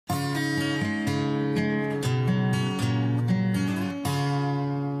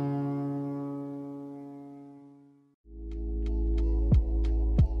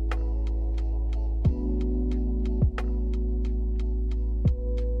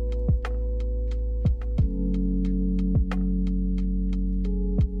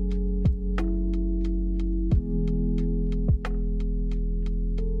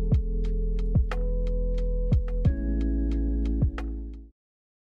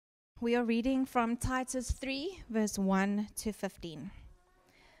We are reading from Titus 3, verse 1 to 15.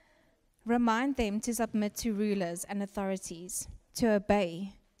 Remind them to submit to rulers and authorities, to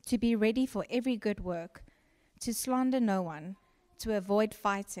obey, to be ready for every good work, to slander no one, to avoid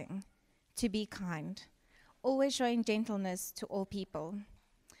fighting, to be kind, always showing gentleness to all people.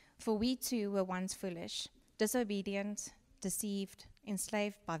 For we too were once foolish, disobedient, deceived,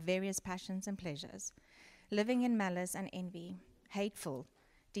 enslaved by various passions and pleasures, living in malice and envy, hateful,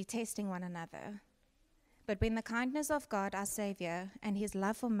 detesting one another. But when the kindness of God our Savior and his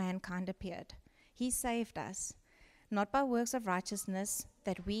love for mankind appeared, he saved us, not by works of righteousness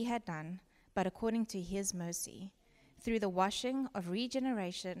that we had done, but according to his mercy, through the washing of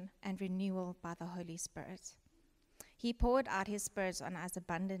regeneration and renewal by the Holy Spirit. He poured out his Spirit on us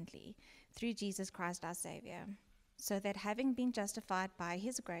abundantly through Jesus Christ our Savior, so that having been justified by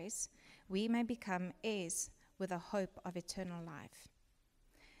his grace, we may become heirs with a hope of eternal life.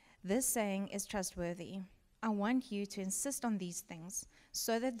 This saying is trustworthy. I want you to insist on these things,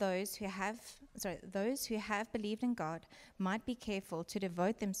 so that those who have believed in God might be careful to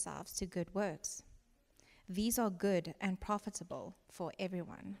devote themselves to good works. These are good and profitable for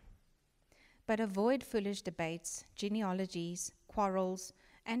everyone. But avoid foolish debates, genealogies, quarrels,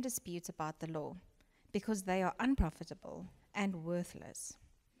 and disputes about the law, because they are unprofitable and worthless.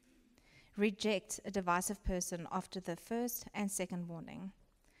 Reject a divisive person after the first and second warning.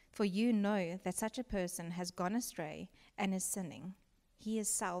 For you know that such a person has gone astray and is sinning. He is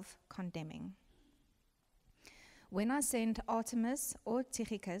self-condemning. When I send Artemis or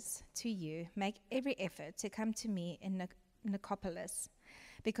Tychicus to you, make every effort to come to me in Nicopolis,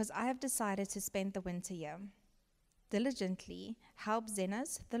 because I have decided to spend the winter here. Diligently help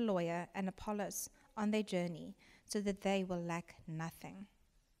Zenas, the lawyer, and Apollos on their journey, so that they will lack nothing.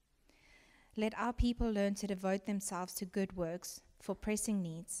 Let our people learn to devote themselves to good works for pressing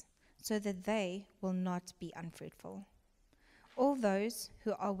needs, so that they will not be unfruitful. All those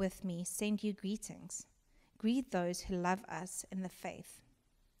who are with me send you greetings. Greet those who love us in the faith.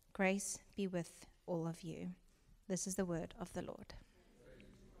 Grace be with all of you. This is the word of the Lord.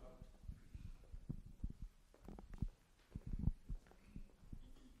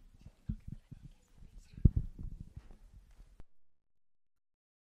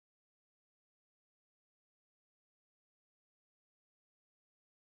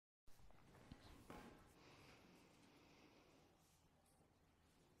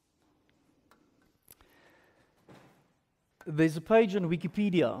 There's a page on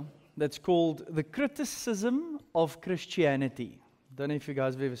Wikipedia that's called The Criticism of Christianity. Don't know if you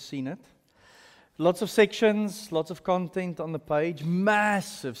guys have ever seen it. Lots of sections, lots of content on the page.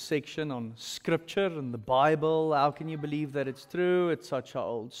 Massive section on scripture and the Bible. How can you believe that it's true? It's such an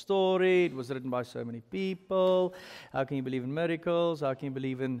old story. It was written by so many people. How can you believe in miracles? How can you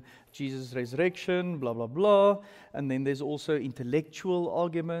believe in Jesus' resurrection? Blah, blah, blah. And then there's also intellectual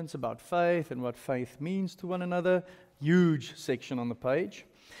arguments about faith and what faith means to one another. Huge section on the page.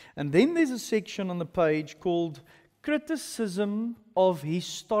 And then there's a section on the page called Criticism of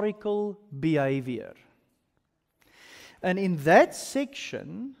Historical Behavior. And in that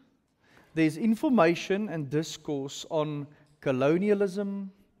section, there's information and discourse on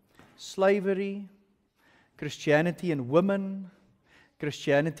colonialism, slavery, Christianity and women,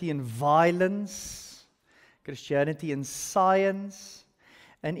 Christianity and violence, Christianity and science.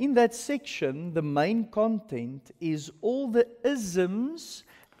 And in that section, the main content is all the isms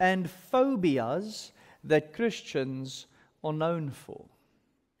and phobias that Christians are known for.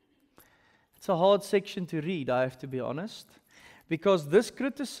 It's a hard section to read, I have to be honest, because this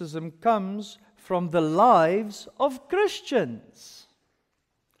criticism comes from the lives of Christians.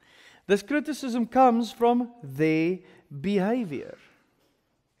 This criticism comes from their behavior.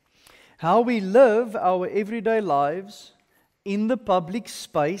 How we live our everyday lives in the public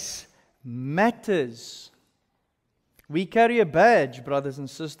space matters. We carry a badge, brothers and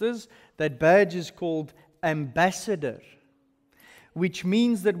sisters. That badge is called ambassador, which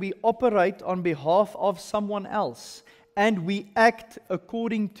means that we operate on behalf of someone else and we act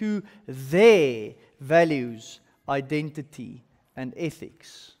according to their values, identity, and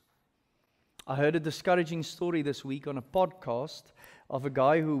ethics. I heard a discouraging story this week on a podcast of a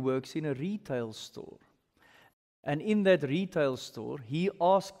guy who works in a retail store. And in that retail store, he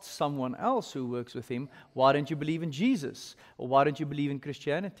asked someone else who works with him, why don't you believe in Jesus? Or why don't you believe in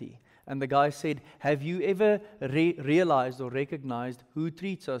Christianity? And the guy said, have you ever realized or recognized who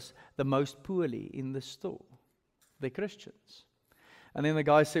treats us the most poorly in the store? The Christians. And then the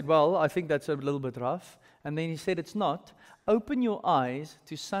guy said, well, I think that's a little bit rough. And then he said, it's not. Open your eyes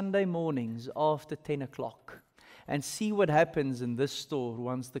to Sunday mornings after 10 o'clock. and see what happens in this store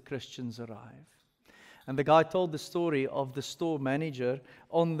once the Christians arrive. And the guy told the story of the store manager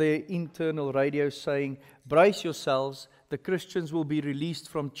on their internal radio saying, brace yourselves, the Christians will be released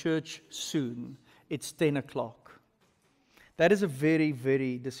from church soon. It's 10 o'clock. That is a very,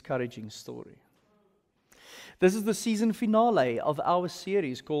 very discouraging story. This is the season finale of our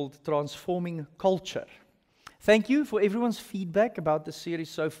series called Transforming Culture. Thank you for everyone's feedback about the series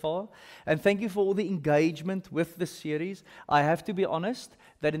so far, and thank you for all the engagement with the series. I have to be honest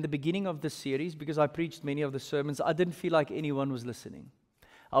that in the beginning of the series, because I preached many of the sermons, I didn't feel like anyone was listening.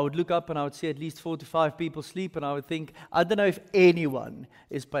 I would look up and I would see at least 4 to 5 people sleep, and I would think, I don't know if anyone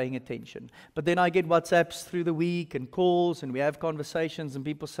is paying attention. But then I get WhatsApps through the week and calls, and we have conversations, and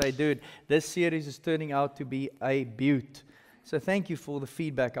people say, dude, this series is turning out to be a beaut. So thank you for the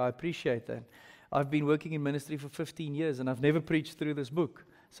feedback. I appreciate that. I've been working in ministry for 15 years, and I've never preached through this book.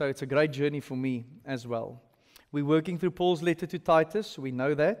 So it's a great journey for me as well. We're working through Paul's letter to Titus, we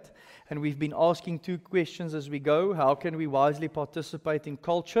know that. And we've been asking 2 questions as we go. How can we wisely participate in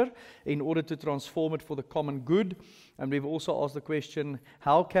culture in order to transform it for the common good? And we've also asked the question,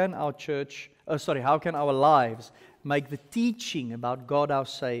 how can our lives make the teaching about God our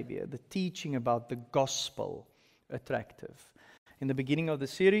Savior, the teaching about the gospel, attractive? In the beginning of the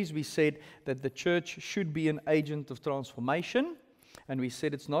series, we said that the church should be an agent of transformation, and we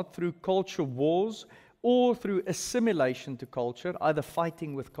said it's not through culture wars or through assimilation to culture, either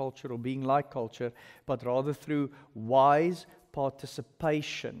fighting with culture or being like culture, but rather through wise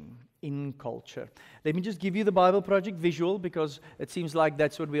participation in culture. Let me just give you the Bible Project visual, because it seems like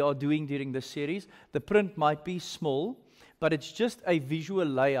that's what we are doing during this series. The print might be small, but it's just a visual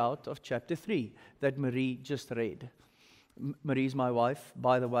layout of chapter 3 that Marie just read. Marie's my wife,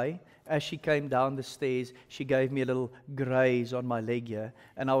 by the way. As she came down the stairs, she gave me a little graze on my leg here.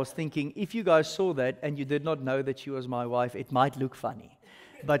 And I was thinking, if you guys saw that and you did not know that she was my wife, it might look funny.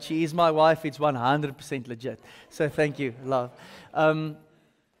 But she is my wife. It's 100% legit. So thank you, love.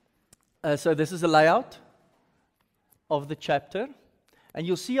 So this is a layout of the chapter. And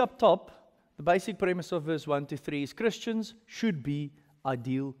you'll see up top, the basic premise of verse 1 to 3 is Christians should be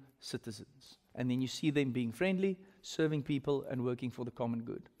ideal citizens. And then you see them being friendly, serving people, and working for the common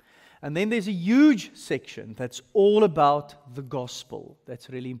good. And then there's a huge section that's all about the gospel. That's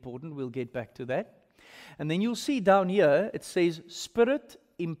really important. We'll get back to that. And then you'll see down here, it says,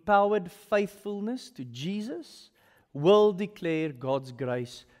 Spirit-empowered faithfulness to Jesus will declare God's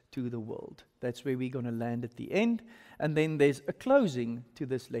grace to the world. That's where we're going to land at the end. And then there's a closing to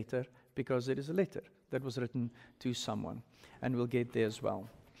this letter, because it is a letter that was written to someone. And we'll get there as well.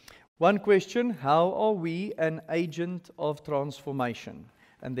 One question, how are we an agent of transformation?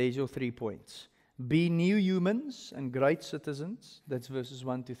 And there's your 3 points. Be new humans and great citizens. That's verses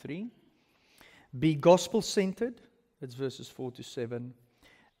 1 to 3. Be gospel-centered. That's verses 4 to 7.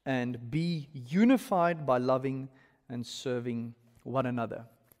 And be unified by loving and serving one another.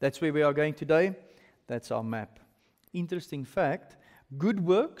 That's where we are going today. That's our map. Interesting fact, good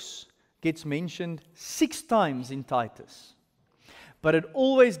works gets mentioned 6 times in Titus. But it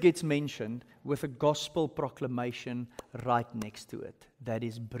always gets mentioned with a gospel proclamation right next to it. That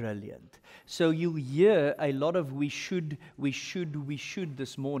is brilliant. So you'll hear a lot of we should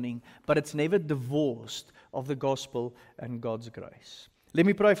this morning, but it's never divorced of the gospel and God's grace. Let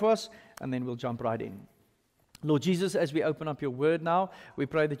me pray for us, and then we'll jump right in. Lord Jesus, as we open up your word now, we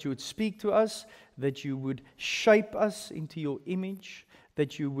pray that you would speak to us, that you would shape us into your image,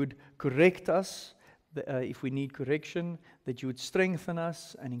 that you would correct us, if we need correction, that you would strengthen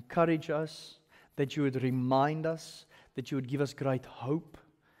us and encourage us, that you would remind us, that you would give us great hope,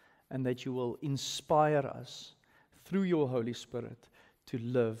 and that you will inspire us through your Holy Spirit to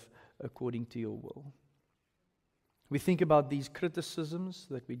live according to your will. We think about these criticisms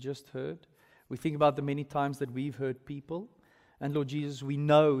that we just heard. We think about the many times that we've heard people. And Lord Jesus, we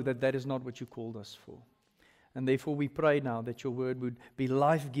know that that is not what you called us for. And therefore we pray now that your word would be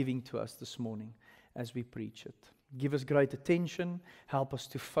life-giving to us this morning as we preach it. Give us great attention. Help us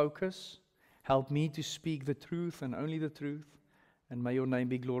to focus. Help me to speak the truth and only the truth. And may your name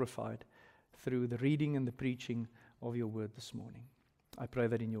be glorified through the reading and the preaching of your word this morning. I pray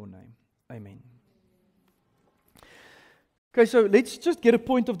that in your name. Amen. Okay, so let's just get a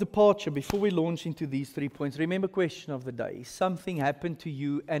point of departure before we launch into these 3 points. Remember, question of the day. Something happened to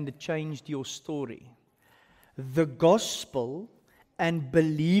you and it changed your story. The gospel and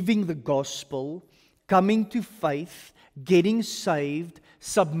believing the gospel, coming to faith, getting saved,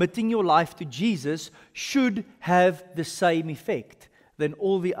 submitting your life to Jesus should have the same effect than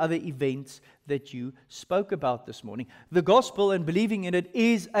all the other events that you spoke about this morning. The gospel and believing in it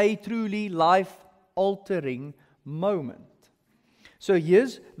is a truly life-altering moment. So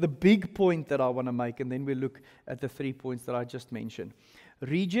here's the big point that I want to make, and then we'll look at the 3 points that I just mentioned.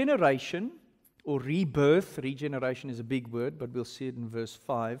 Regeneration or rebirth, regeneration is a big word, but we'll see it in verse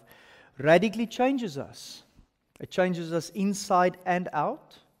 5, radically changes us. It changes us inside and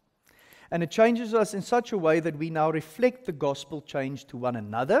out. And it changes us in such a way that we now reflect the gospel change to one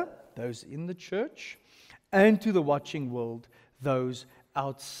another, those in the church, and to the watching world, those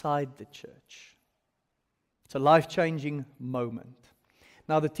outside the church. It's a life-changing moment.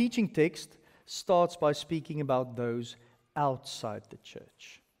 Now, the teaching text starts by speaking about those outside the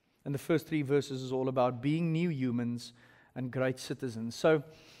church. And the first 3 verses is all about being new humans and great citizens. So,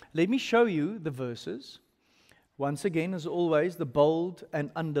 let me show you the verses. Once again, as always, the bold and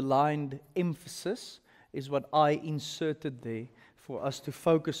underlined emphasis is what I inserted there for us to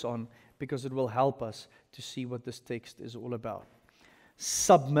focus on, because it will help us to see what this text is all about.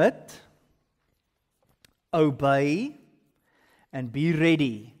 Submit, obey, and be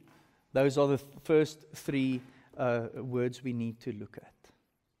ready. Those are the first 3 words we need to look at.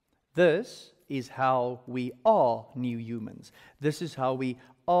 This is how we are new humans. This is how we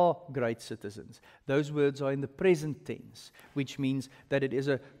are great citizens. Those words are in the present tense, which means that it is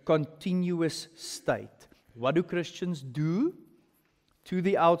a continuous state. What do Christians do to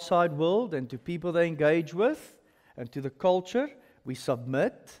the outside world and to people they engage with and to the culture? We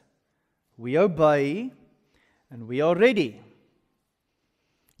submit, we obey, and we are ready.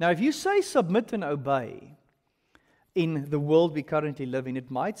 Now, if you say submit and obey in the world we currently live in, it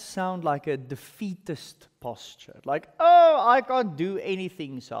might sound like a defeatist posture. Like, oh, I can't do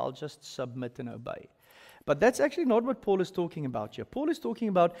anything, so I'll just submit and obey. But that's actually not what Paul is talking about here. Paul is talking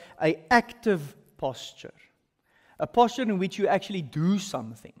about an active posture. A posture in which you actually do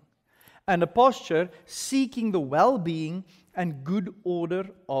something. And a posture seeking the well-being and good order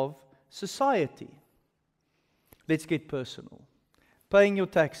of society. Let's get personal. Paying your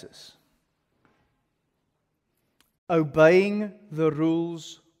taxes. Obeying the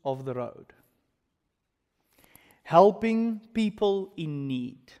rules of the road. Helping people in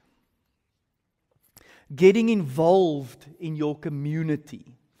need. Getting involved in your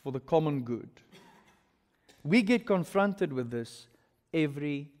community for the common good. We get confronted with this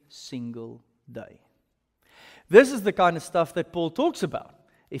every single day. This is the kind of stuff that Paul talks about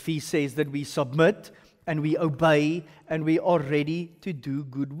if he says that we submit and we obey and we are ready to do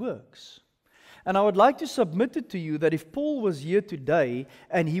good works. And I would like to submit it to you that if Paul was here today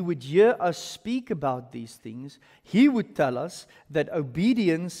and he would hear us speak about these things, he would tell us that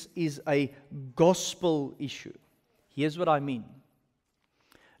obedience is a gospel issue. Here's what I mean.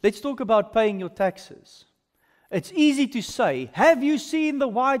 Let's talk about paying your taxes. It's easy to say, have you seen the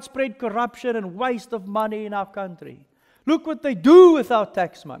widespread corruption and waste of money in our country? Look what they do with our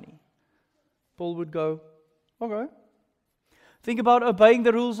tax money. Paul would go, okay. Think about obeying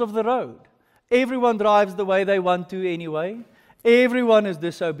the rules of the road. Everyone drives the way they want to anyway. Everyone is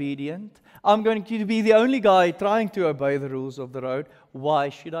disobedient. I'm going to be the only guy trying to obey the rules of the road. Why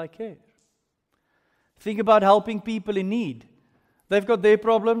should I care? Think about helping people in need. They've got their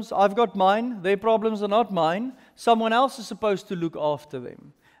problems, I've got mine. Their problems are not mine. Someone else is supposed to look after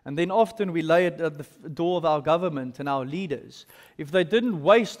them. And then often we lay it at the door of our government and our leaders. If they didn't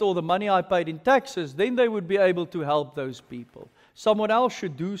waste all the money I paid in taxes, then they would be able to help those people. Someone else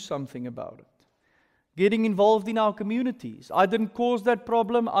should do something about it. Getting involved in our communities. I didn't cause that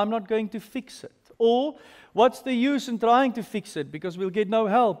problem, I'm not going to fix it. Or, what's the use in trying to fix it? Because we'll get no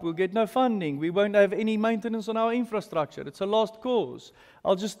help, we'll get no funding, we won't have any maintenance on our infrastructure. It's a lost cause.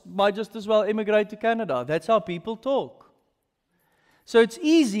 Might just as well immigrate to Canada. That's how people talk. So it's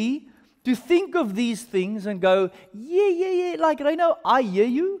easy to think of these things and go, yeah, like Reino, I hear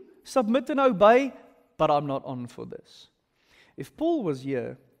you, submit and obey, but I'm not on for this. If Paul was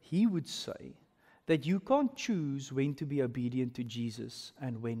here, he would say that you can't choose when to be obedient to Jesus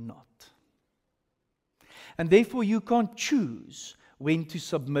and when not. And therefore you can't choose when to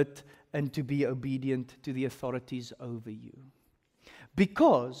submit and to be obedient to the authorities over you.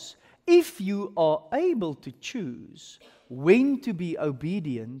 Because if you are able to choose when to be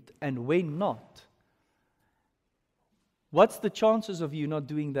obedient and when not, what's the chances of you not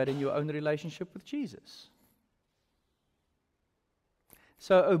doing that in your own relationship with Jesus?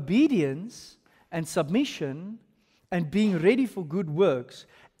 So obedience and submission and being ready for good works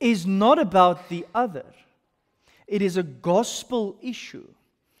is not about the other. It is a gospel issue.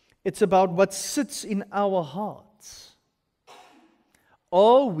 It's about what sits in our hearts.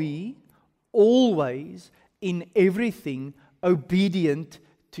 Are we always, in everything, obedient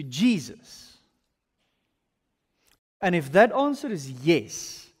to Jesus? And if that answer is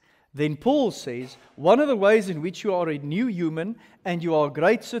yes, Then Paul says, one of the ways in which you are a new human and you are a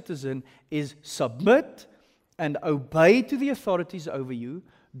great citizen is submit and obey to the authorities over you,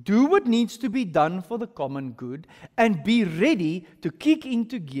 do what needs to be done for the common good, and be ready to kick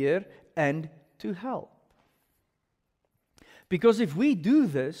into gear and to help. Because if we do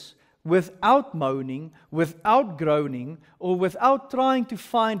this without moaning, without groaning, or without trying to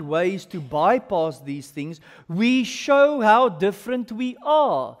find ways to bypass these things, we show how different we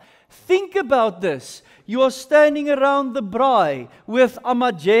are. Think about this. You are standing around the braai with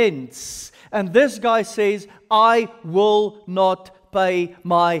amagents, and this guy says, I will not pay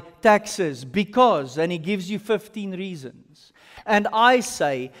my taxes because, and he gives you 15 reasons. And I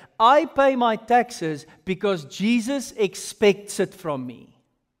say, I pay my taxes because Jesus expects it from me.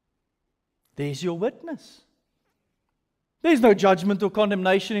 There's your witness. There's no judgment or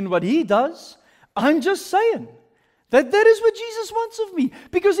condemnation in what he does. I'm just saying that is what Jesus wants of me.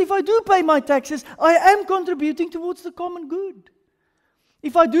 Because if I do pay my taxes, I am contributing towards the common good.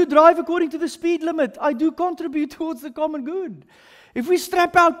 If I do drive according to the speed limit, I do contribute towards the common good. If we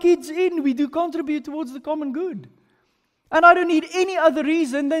strap our kids in, we do contribute towards the common good. And I don't need any other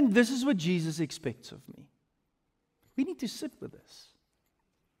reason than this is what Jesus expects of me. We need to sit with this.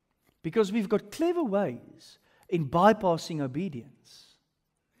 Because we've got clever ways in bypassing obedience.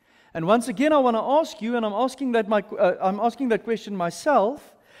 And once again, I want to ask you, and I'm asking that question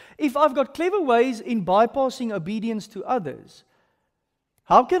myself, if I've got clever ways in bypassing obedience to others,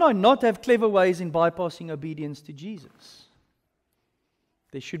 how can I not have clever ways in bypassing obedience to Jesus?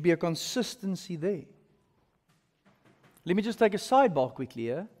 There should be a consistency there. Let me just take a sidebar quickly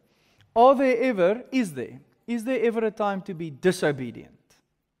here. Is there ever a time to be disobedient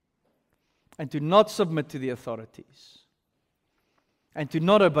and to not submit to the authorities and to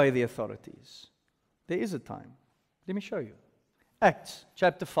not obey the authorities? There is a time. Let me show you. Acts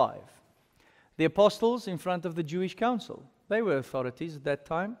chapter 5. The apostles in front of the Jewish council. They were authorities at that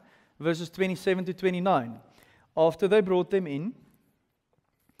time. Verses 27 to 29. After they brought them in,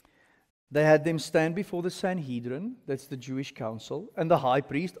 they had them stand before the Sanhedrin, that's the Jewish council, and the high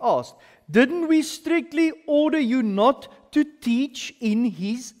priest asked, didn't we strictly order you not to teach in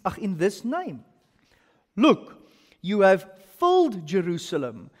this name? Look, you have filled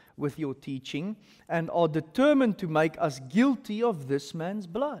Jerusalem with your teaching and are determined to make us guilty of this man's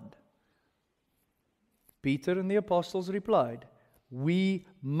blood. Peter and the apostles replied, we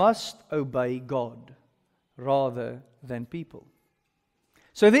must obey God rather than people.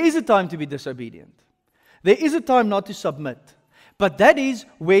 So there is a time to be disobedient. There is a time not to submit. But that is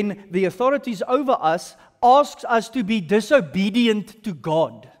when the authorities over us asks us to be disobedient to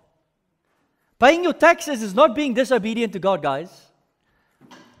God. Paying your taxes is not being disobedient to God, guys.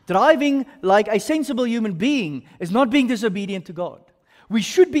 Driving like a sensible human being is not being disobedient to God. We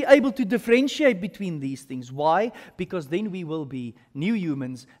should be able to differentiate between these things. Why? Because then we will be new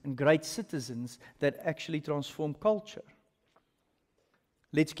humans and great citizens that actually transform culture.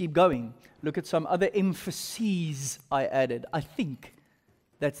 Let's keep going. Look at some other emphases I added. I think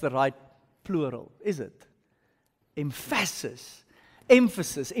that's the right plural, is it? Emphasis,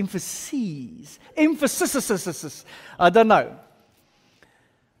 emphasis, emphases, emphasis. I don't know.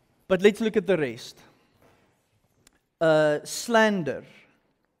 But let's look at the rest. Slander.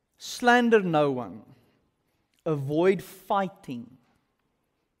 Slander no one. Avoid fighting.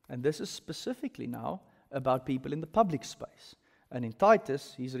 And this is specifically now about people in the public space. And in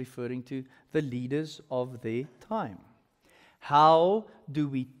Titus, he's referring to the leaders of their time. How do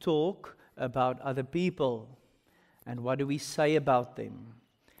we talk about other people? And what do we say about them?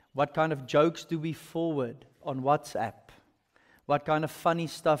 What kind of jokes do we forward on WhatsApp? What kind of funny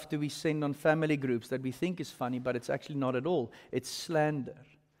stuff do we send on family groups that we think is funny, but it's actually not at all? It's slander.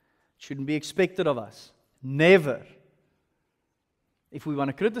 It shouldn't be expected of us. Never. If we want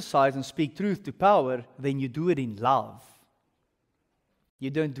to criticize and speak truth to power, then you do it in love. You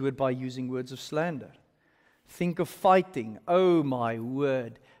don't do it by using words of slander. Think of fighting. Oh my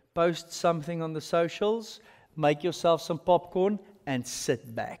word. Post something on the socials, make yourself some popcorn, and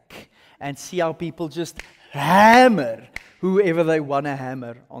sit back. And see how people just hammer whoever they want to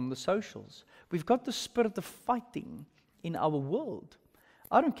hammer on the socials. We've got the spirit of fighting in our world.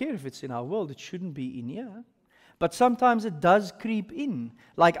 I don't care if it's in our world, it shouldn't be in here. But sometimes it does creep in.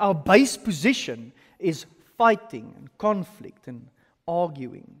 Like our base position is fighting and conflict and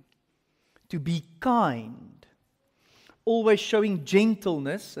arguing. To be kind. Always showing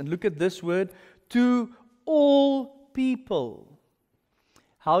gentleness. And look at this word. To all people.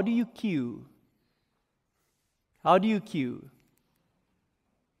 How do you queue? How do you queue?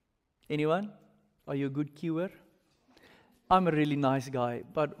 Anyone? Are you a good queuer? I'm a really nice guy,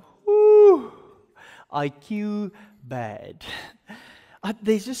 but Woo! I queue bad.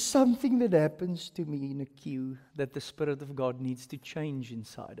 There's just something that happens to me in a queue that the Spirit of God needs to change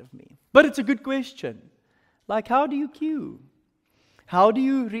inside of me. But it's a good question. Like, how do you queue? How do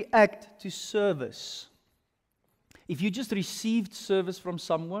you react to service? If you just received service from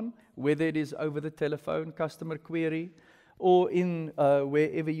someone, whether it is over the telephone, customer query, or in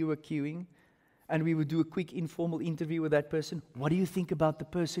wherever you were queuing, and we would do a quick informal interview with that person, what do you think about the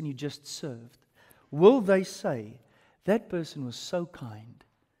person you just served? Will they say, that person was so kind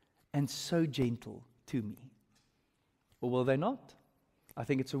and so gentle to me? Or will they not? I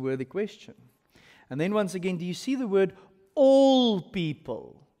think it's a worthy question. And then once again, do you see the word all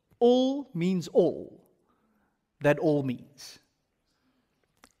people? All means all. That all means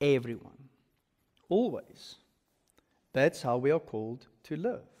everyone. Always. That's how we are called to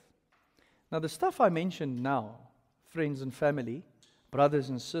live. Now, the stuff I mentioned now, friends and family, brothers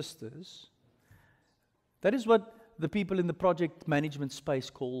and sisters, that is what the people in the project management space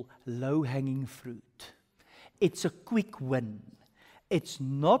call low-hanging fruit. It's a quick win. It's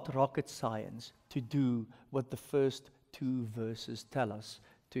not rocket science to do what the first 2 verses tell us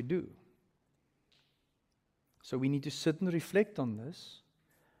to do. So we need to sit and reflect on this,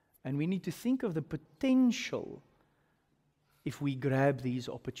 and we need to think of the potential if we grab these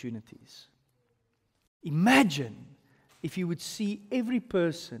opportunities. Imagine if you would see every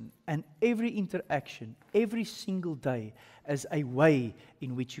person and every interaction, every single day, as a way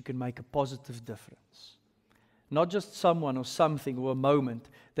in which you can make a positive difference. Not just someone or something or a moment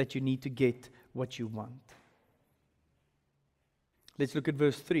that you need to get what you want. Let's look at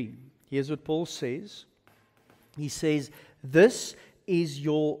verse 3. Here's what Paul says. He says, this is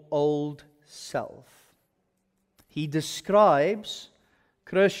your old self. He describes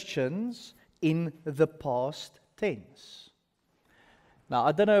Christians in the past tense. Now,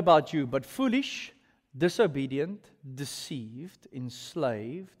 I don't know about you, but foolish, disobedient, deceived,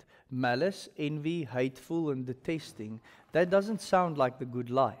 enslaved, malice, envy, hateful, and detesting, that doesn't sound like the good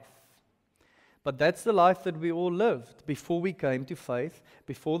life. But that's the life that we all lived before we came to faith,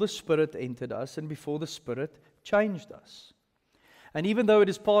 before the Spirit entered us, and before the Spirit changed us. And even though it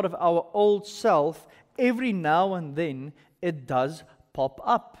is part of our old self, every now and then it does pop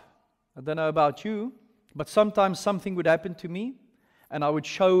up. I don't know about you, but sometimes something would happen to me, and I would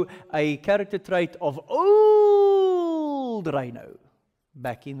show a character trait of old Rhino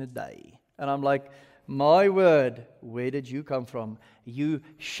back in the day. And I'm like, my word, where did you come from? You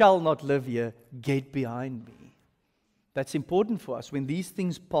shall not live here. Get behind me. That's important for us. When these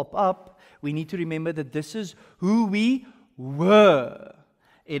things pop up, we need to remember that this is who we were.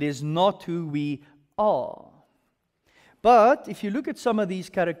 It is not who we are. But if you look at some of these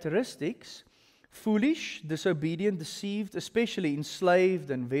characteristics, foolish, disobedient, deceived, especially enslaved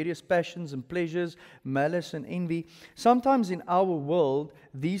and various passions and pleasures, malice and envy, sometimes in our world,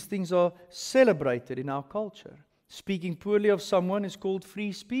 these things are celebrated in our culture. Speaking poorly of someone is called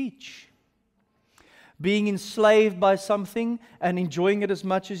free speech. Being enslaved by something and enjoying it as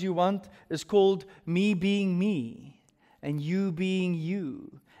much as you want is called me being me, and you being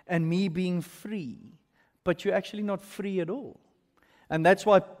you, and me being free. But you're actually not free at all. And that's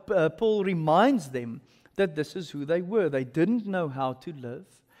why Paul reminds them that this is who they were. They didn't know how to live.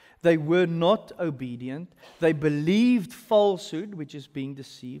 They were not obedient. They believed falsehood, which is being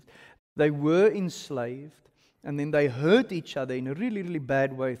deceived. They were enslaved. And then they hurt each other in a really, really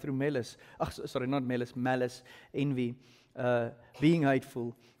bad way through malice. Malice, envy, being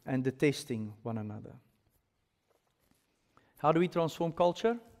hateful, and detesting one another. How do we transform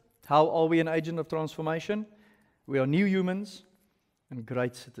culture? How are we an agent of transformation? We are new humans and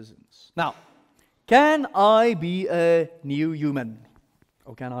great citizens. Now, can I be a new human?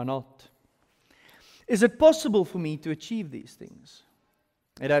 Or can I not? Is it possible for me to achieve these things?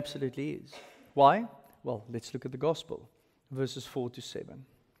 It absolutely is. Why? Well, let's look at the gospel, verses 4 to 7.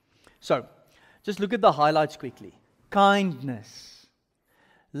 So, just look at the highlights quickly. Kindness,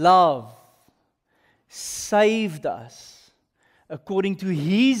 love, saved us according to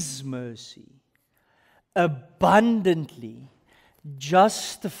His mercy, abundantly,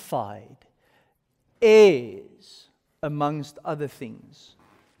 justified, heirs, amongst other things.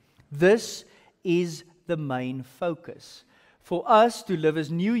 This is the main focus. For us to live as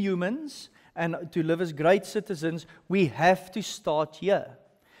new humans and to live as great citizens, we have to start here.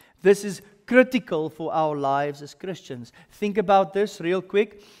 This is critical for our lives as Christians. Think about this real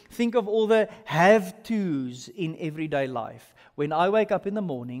quick. Think of all the have-tos in everyday life. When I wake up in the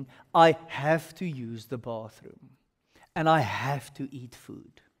morning, I have to use the bathroom. And I have to eat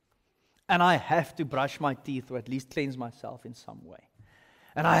food. And I have to brush my teeth or at least cleanse myself in some way.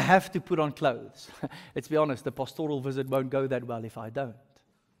 And I have to put on clothes. Let's be honest, the pastoral visit won't go that well if I don't.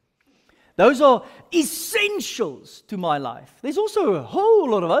 Those are essentials to my life. There's also a whole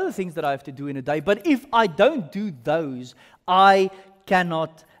lot of other things that I have to do in a day, but if I don't do those, I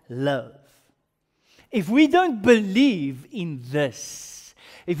cannot live. If we don't believe in this,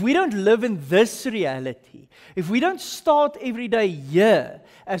 if we don't live in this reality, if we don't start every day here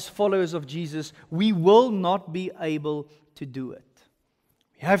as followers of Jesus, we will not be able to do it.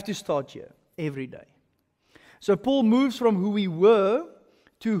 We have to start here every day. So Paul moves from who we were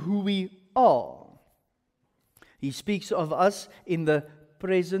to who we are. He speaks of us in the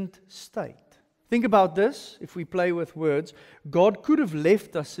present state. Think about this, if we play with words. God could have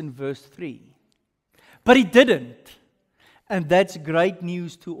left us in verse 3, but He didn't. And that's great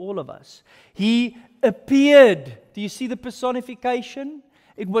news to all of us. He appeared. Do you see the personification?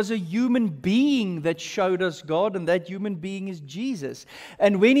 It was a human being that showed us God, and that human being is Jesus.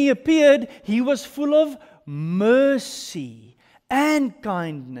 And when He appeared, He was full of mercy and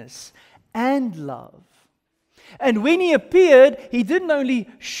kindness and love. And when He appeared, He didn't only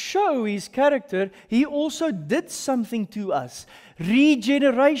show His character, He also did something to us.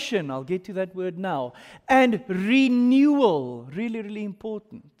 Regeneration, I'll get to that word now. And renewal, really, really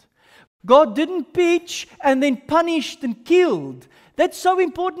important. God didn't pitch and then punished and killed. That's so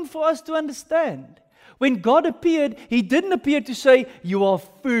important for us to understand. When God appeared, He didn't appear to say, "You are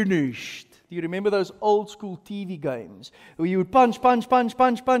finished." Do you remember those old school TV games where you would punch,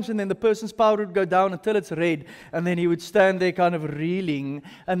 and then the person's power would go down until it's red, and then he would stand there kind of reeling,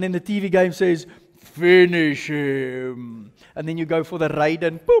 and then the TV game says, "Finish him." And then you go for the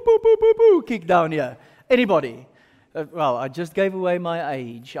Raiden, kick down here. Anybody? Well, I just gave away my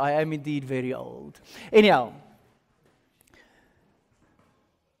age. I am indeed very old. Anyhow,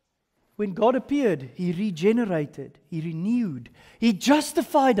 when God appeared, He regenerated, He renewed, He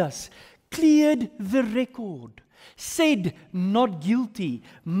justified us, cleared the record, said not guilty,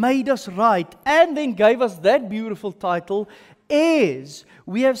 made us right, and then gave us that beautiful title, heirs.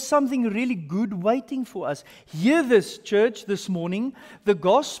 We have something really good waiting for us. Hear this, church, this morning. The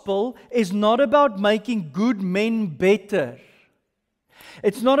gospel is not about making good men better.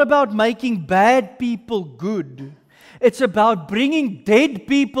 It's not about making bad people good. It's about bringing dead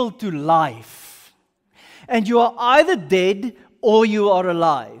people to life. And you are either dead or you are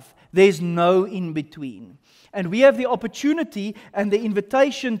alive. There's no in between. And we have the opportunity and the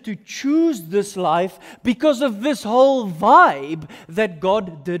invitation to choose this life because of this whole vibe that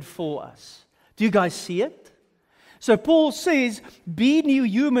God did for us. Do you guys see it? So Paul says, be new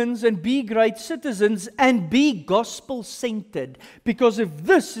humans and be great citizens and be gospel-centered. Because if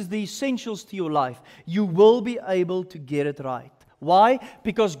this is the essentials to your life, you will be able to get it right. Why?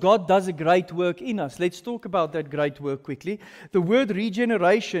 Because God does a great work in us. Let's talk about that great work quickly. The word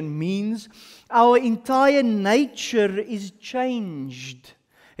regeneration means our entire nature is changed.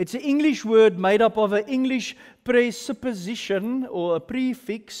 It's an English word made up of an English presupposition or a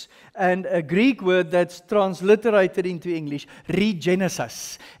prefix and a Greek word that's transliterated into English,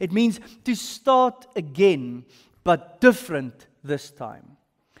 regenesis. It means to start again, but different this time.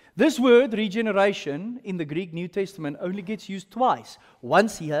 This word, regeneration, in the Greek New Testament only gets used twice.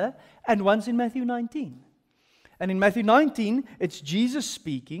 Once here and once in Matthew 19. And in Matthew 19, it's Jesus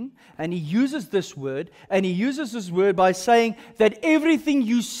speaking, and He uses this word, and He uses this word by saying that everything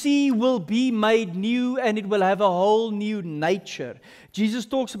you see will be made new, and it will have a whole new nature. Jesus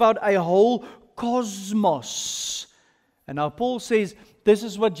talks about a whole cosmos. And now Paul says, this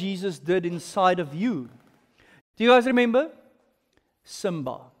is what Jesus did inside of you. Do you guys remember?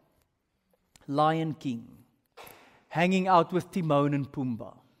 Simba. Lion King, hanging out with Timon and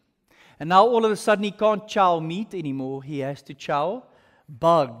Pumbaa. And now all of a sudden he can't chow meat anymore. He has to chow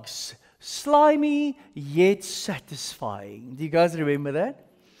bugs. Slimy yet satisfying. Do you guys remember that?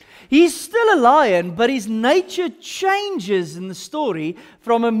 He's still a lion, but his nature changes in the story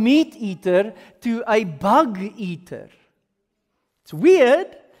from a meat eater to a bug eater. It's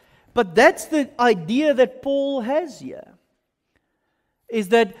weird, but that's the idea that Paul has here. Is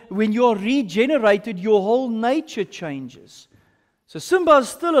that when you're regenerated, your whole nature changes. So Simba is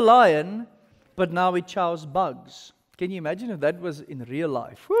still a lion, but now he chows bugs. Can you imagine if that was in real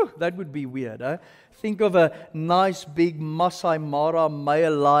life? Whew, that would be weird, huh? Think of a nice big Masai Mara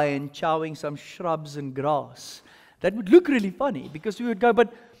male lion chowing some shrubs and grass. That would look really funny because we would go,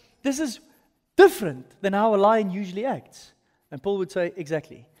 but this is different than how a lion usually acts. And Paul would say,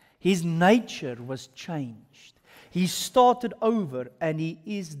 exactly. His nature was changed. He started over and he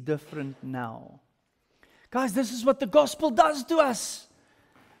is different now. Guys, this is what the gospel does to us.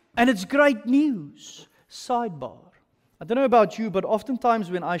 And it's great news. Sidebar. I don't know about you, but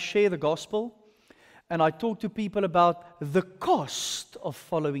oftentimes when I share the gospel and I talk to people about the cost of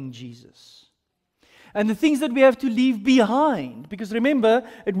following Jesus and the things that we have to leave behind, because remember,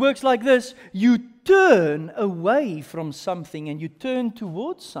 it works like this: you turn away from something and you turn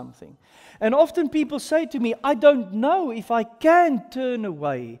towards something. And often people say to me, I don't know if I can turn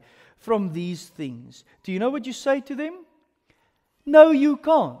away from these things. Do you know what you say to them? No, you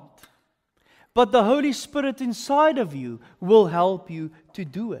can't. But the Holy Spirit inside of you will help you to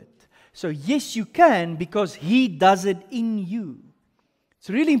do it. So yes, you can, because He does it in you. It's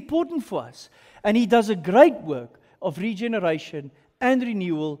really important for us. And He does a great work of regeneration and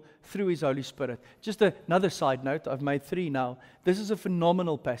renewal through His Holy Spirit. Just another side note, I've made 3 now. This is a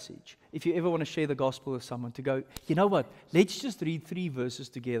phenomenal passage. If you ever want to share the gospel with someone, to go, you know what, let's just read 3 verses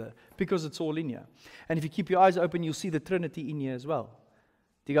together, because it's all in here. And if you keep your eyes open, you'll see the Trinity in here as well.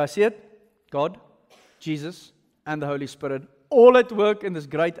 Do you guys see it? God, Jesus, and the Holy Spirit, all at work in this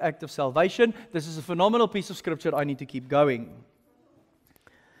great act of salvation. This is a phenomenal piece of scripture. I need to keep going.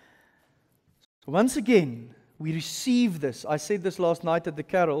 So once again, we receive this. I said this last night at the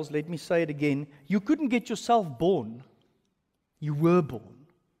carols. Let me say it again. You couldn't get yourself born. You were born.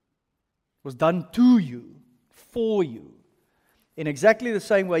 It was done to you, for you. In exactly the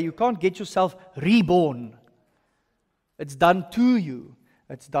same way, you can't get yourself reborn. It's done to you.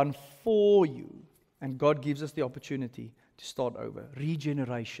 It's done for you. And God gives us the opportunity to start over.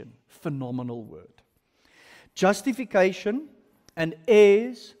 Regeneration. Phenomenal word. Justification and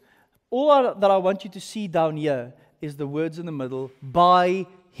heirs. All that I want you to see down here is the words in the middle. By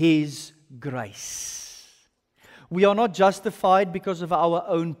His grace. We are not justified because of our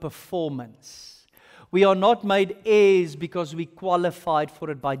own performance. We are not made heirs because we qualified for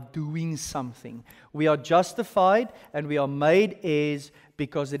it by doing something. We are justified and we are made heirs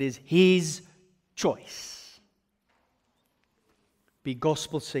because it is His choice. Be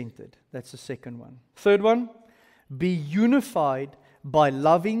gospel-centered. That's the second one. Third one, be unified by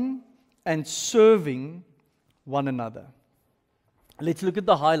loving and serving one another. Let's look at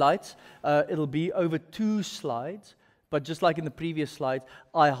the highlights. It'll be over 2 slides, but just like in the previous slide,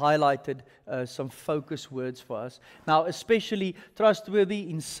 I highlighted some focus words for us. Now, especially trustworthy,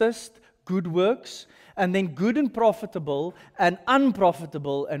 insist, good works, and then good and profitable, and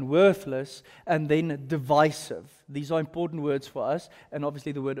unprofitable and worthless, and then divisive. These are important words for us, and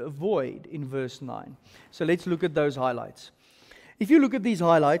obviously the word avoid in verse 9. So let's look at those highlights. If you look at these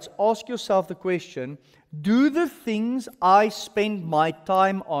highlights, ask yourself the question, do the things I spend my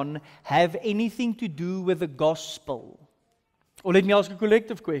time on have anything to do with the gospel? Or let me ask a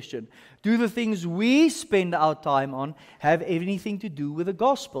collective question. Do the things we spend our time on have anything to do with the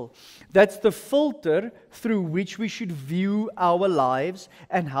gospel? That's the filter through which we should view our lives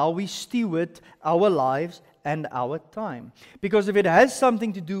and how we steward our lives and our time. Because if it has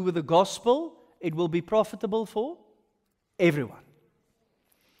something to do with the gospel, it will be profitable for everyone.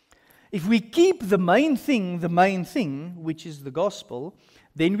 If we keep the main thing, which is the gospel,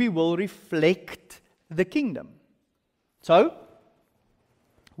 then we will reflect the kingdom. So,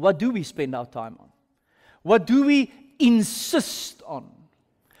 what do we spend our time on? What do we insist on?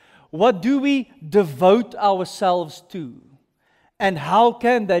 What do we devote ourselves to? And how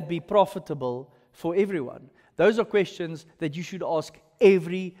can that be profitable for everyone? Those are questions that you should ask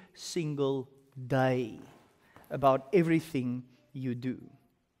every single day about everything you do.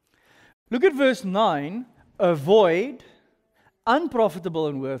 Look at verse 9. Avoid, unprofitable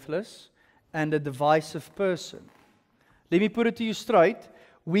and worthless, and a divisive person. Let me put it to you straight.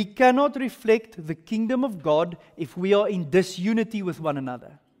 We cannot reflect the kingdom of God if we are in disunity with one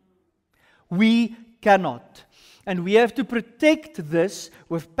another. We cannot. And we have to protect this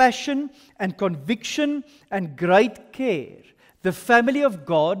with passion and conviction and great care. The family of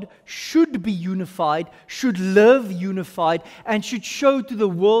God should be unified, should live unified, and should show to the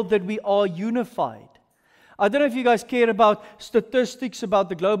world that we are unified. I don't know if you guys care about statistics about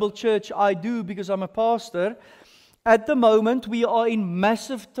the global church. I do, because I'm a pastor. At the moment, we are in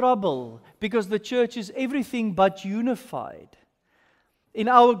massive trouble because the church is everything but unified. In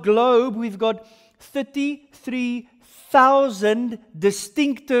our globe, we've got 33,000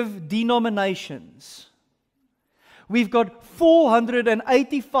 distinctive denominations. We've got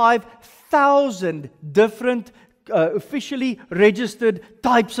 485,000 different officially registered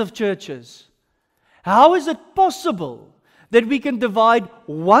types of churches. How is it possible that we can divide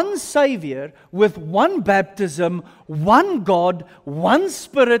one Savior with one baptism, one God, one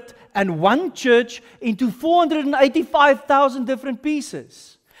Spirit, and one church into 485,000 different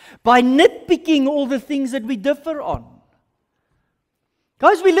pieces? By nitpicking all the things that we differ on.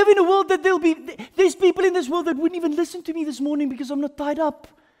 Guys, we live in a world that there's people in this world that wouldn't even listen to me this morning because I'm not tied up.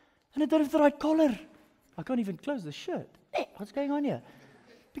 And I don't have the right collar. I can't even close the shirt. Hey, what's going on here?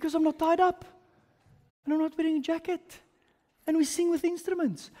 Because I'm not tied up. And I'm not wearing a jacket. And we sing with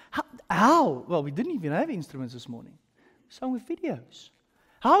instruments. How? Well, we didn't even have instruments this morning. We sang with videos.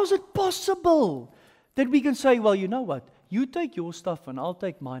 How is it possible that we can say, well, you know what? You take your stuff and I'll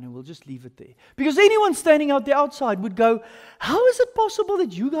take mine and we'll just leave it there. Because anyone standing out the outside would go, how is it possible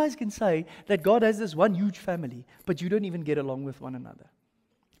that you guys can say that God has this one huge family, but you don't even get along with one another?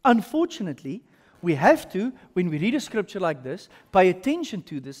 Unfortunately, we have to, when we read a scripture like this, pay attention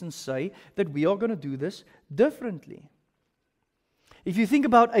to this and say that we are going to do this differently. If you think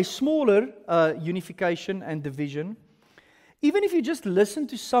about a smaller unification and division, even if you just listen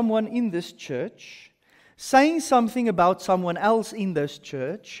to someone in this church saying something about someone else in this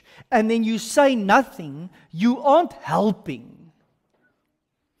church, and then you say nothing, you aren't helping.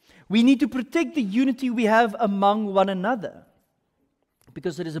 We need to protect the unity we have among one another,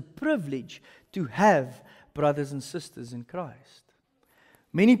 because it is a privilege to have brothers and sisters in Christ.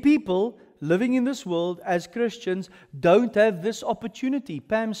 Many people living in this world as Christians don't have this opportunity.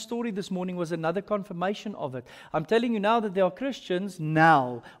 Pam's story this morning was another confirmation of it. I'm telling you now that there are Christians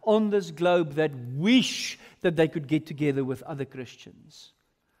now on this globe that wish that they could get together with other Christians,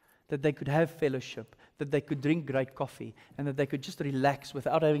 that they could have fellowship, that they could drink great coffee, and that they could just relax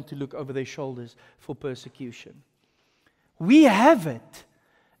without having to look over their shoulders for persecution. We have it,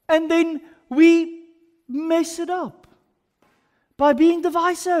 and then we mess it up by being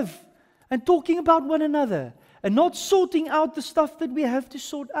divisive and talking about one another and not sorting out the stuff that we have to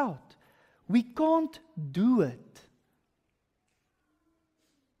sort out. We can't do it.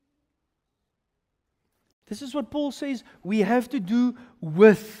 This is what Paul says we have to do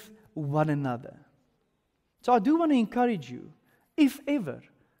with one another. So I do want to encourage you, if ever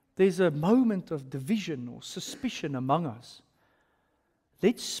there's a moment of division or suspicion among us,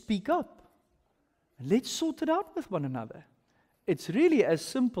 let's speak up and let's sort it out with one another. It's really as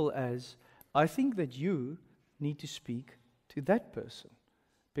simple as, I think that you need to speak to that person.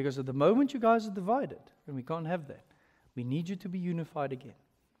 Because at the moment you guys are divided, and we can't have that, we need you to be unified again.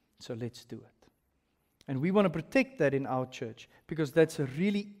 So let's do it. And we want to protect that in our church, because that's a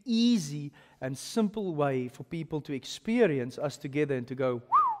really easy and simple way for people to experience us together and to go,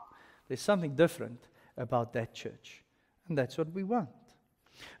 there's something different about that church. And that's what we want.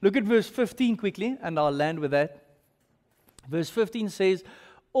 Look at verse 15 quickly, and I'll land with that. Verse 15 says,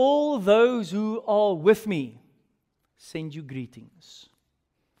 all those who are with me send you greetings.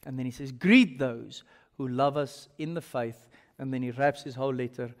 And then he says, greet those who love us in the faith. And then he wraps his whole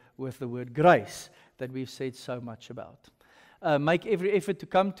letter with the word grace that we've said so much about. Make every effort to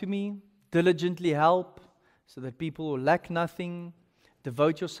come to me, diligently help, so that people will lack nothing.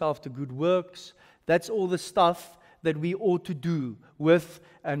 Devote yourself to good works. That's all the stuff that we ought to do with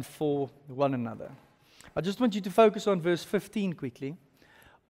and for one another. I just want you to focus on verse 15 quickly.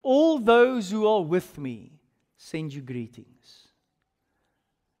 All those who are with me send you greetings.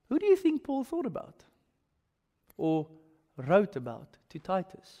 Who do you think Paul thought about or wrote about to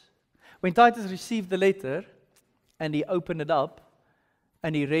Titus? When Titus received the letter and he opened it up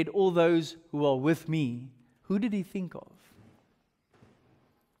and he read all those who are with me, who did he think of?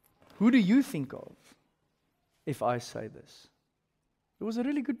 Who do you think of if I say this? It was a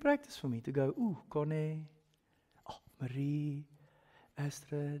really good practice for me to go, ooh, Connie, oh, Marie,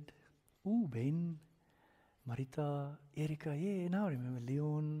 Astrid, ooh, Ben, Marita, Erika, yeah, now I remember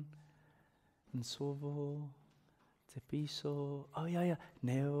Leon, Nsovo, Tepiso, oh yeah,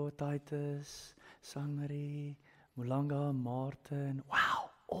 Neo, Titus, Sangari, Mulanga, Martin.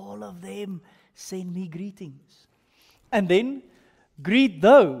 Wow, all of them send me greetings. And then greet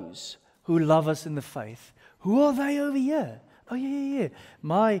those who love us in the faith. Who are they over here? Oh yeah.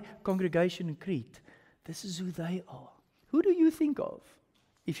 My congregation in Crete. This is who they are. Who do you think of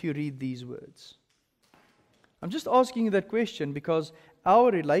if you read these words? I'm just asking you that question because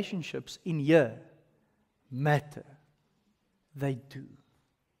our relationships in here matter. They do.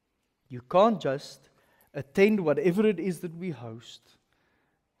 You can't just attend whatever it is that we host,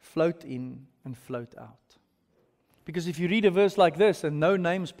 float in and float out. Because if you read a verse like this and no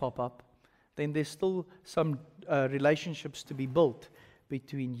names pop up, then there's still some relationships to be built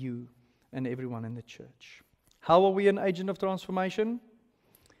between you and everyone in the church. How are we an agent of transformation?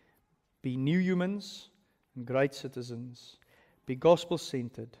 Be new humans and great citizens. Be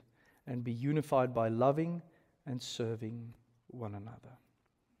gospel-centered and be unified by loving and serving one another.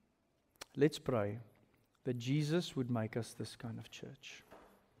 Let's pray that Jesus would make us this kind of church.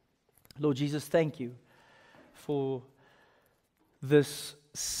 Lord Jesus, thank you for this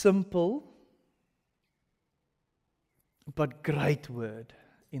simple but great word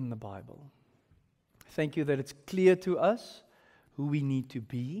in the Bible. Thank you that it's clear to us who we need to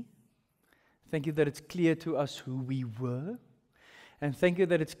be. Thank you that it's clear to us who we were. And thank you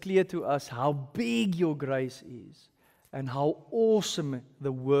that it's clear to us how big your grace is and how awesome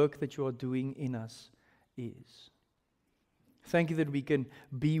the work that you are doing in us is. Thank you that we can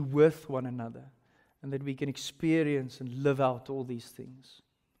be with one another and that we can experience and live out all these things.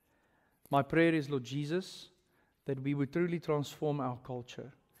 My prayer is, Lord Jesus, that we would truly transform our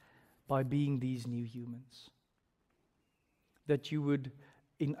culture by being these new humans. That you would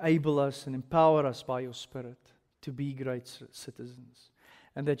enable us and empower us by your Spirit to be great citizens.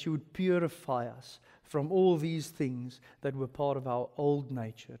 And that you would purify us from all these things that were part of our old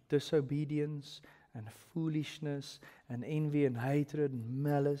nature. Disobedience and foolishness and envy and hatred and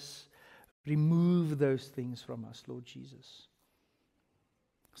malice. Remove those things from us, Lord Jesus.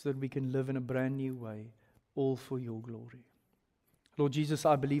 So that we can live in a brand new way, all for your glory. Lord Jesus,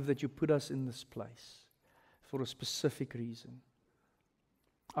 I believe that you put us in this place for a specific reason.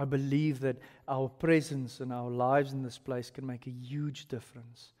 I believe that our presence and our lives in this place can make a huge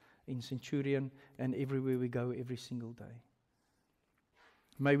difference in Centurion and everywhere we go every single day.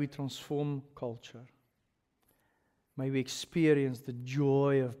 May we transform culture. May we experience the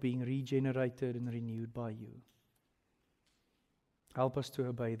joy of being regenerated and renewed by you. Help us to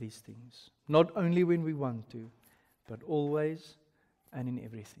obey these things, not only when we want to, but always and in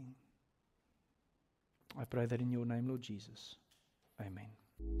everything. I pray that in your name, Lord Jesus. Amen.